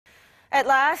At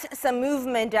last, some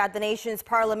movement at the nation's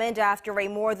parliament after a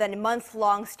more than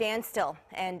month-long standstill.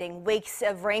 Ending weeks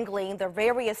of wrangling, the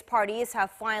various parties have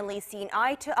finally seen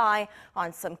eye to eye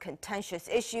on some contentious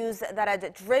issues that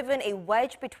had driven a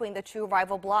wedge between the two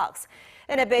rival blocs.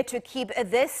 In a bid to keep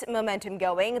this momentum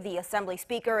going, the Assembly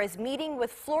Speaker is meeting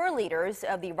with floor leaders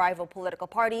of the rival political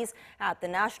parties at the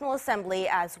National Assembly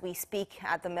as we speak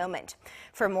at the moment.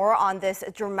 For more on this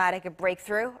dramatic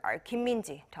breakthrough, our Kim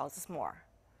Min-ji tells us more.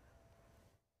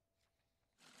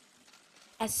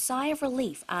 A sigh of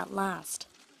relief at last.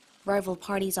 Rival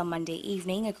parties on Monday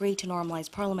evening agreed to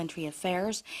normalize parliamentary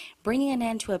affairs, bringing an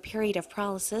end to a period of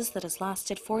paralysis that has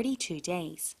lasted 42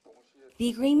 days. The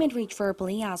agreement reached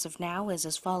verbally as of now is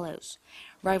as follows.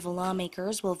 Rival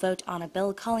lawmakers will vote on a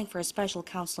bill calling for a special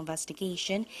counsel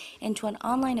investigation into an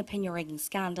online opinion rigging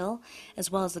scandal, as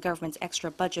well as the government's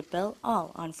extra budget bill,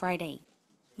 all on Friday.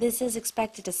 This is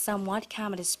expected to somewhat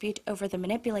calm a dispute over the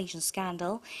manipulation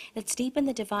scandal that's deepened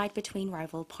the divide between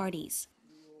rival parties.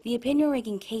 The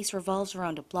opinion-rigging case revolves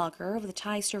around a blogger with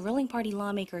ties to ruling party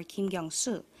lawmaker Kim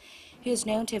Kyung-soo, who is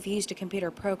known to have used a computer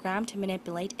program to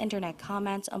manipulate internet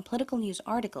comments on political news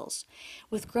articles.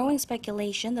 With growing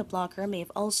speculation, the blogger may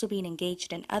have also been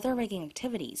engaged in other rigging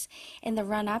activities in the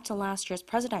run-up to last year's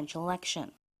presidential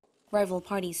election. Rival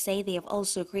parties say they have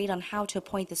also agreed on how to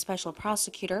appoint the special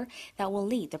prosecutor that will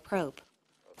lead the probe.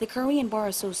 The Korean Bar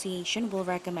Association will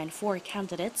recommend 4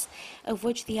 candidates, of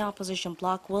which the opposition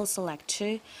bloc will select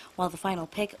 2, while the final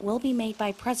pick will be made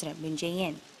by President Moon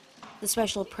Jae-in. The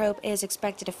special probe is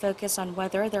expected to focus on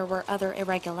whether there were other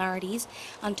irregularities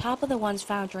on top of the ones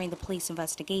found during the police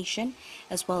investigation,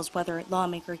 as well as whether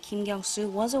lawmaker Kim Kyung-soo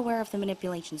was aware of the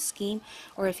manipulation scheme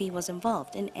or if he was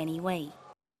involved in any way.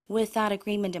 With that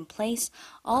agreement in place,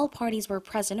 all parties were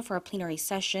present for a plenary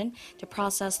session to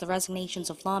process the resignations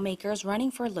of lawmakers running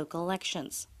for local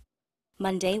elections.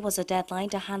 Monday was a deadline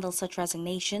to handle such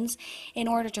resignations in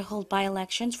order to hold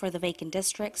by-elections for the vacant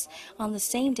districts on the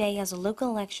same day as the local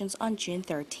elections on June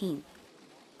 13th.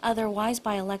 Otherwise,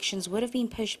 by-elections would have been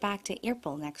pushed back to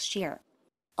April next year.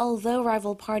 Although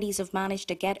rival parties have managed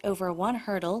to get over one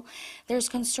hurdle, there's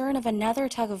concern of another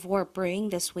tug-of-war brewing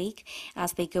this week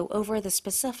as they go over the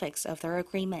specifics of their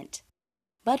agreement.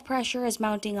 But pressure is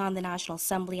mounting on the National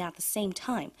Assembly at the same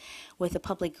time, with the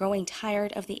public growing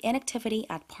tired of the inactivity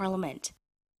at Parliament.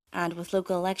 And with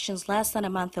local elections less than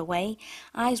a month away,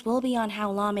 eyes will be on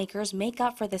how lawmakers make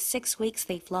up for the 6 weeks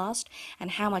they've lost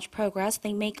and how much progress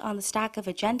they make on the stack of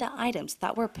agenda items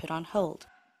that were put on hold.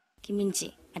 Kim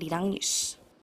Min-ji, Arirang News.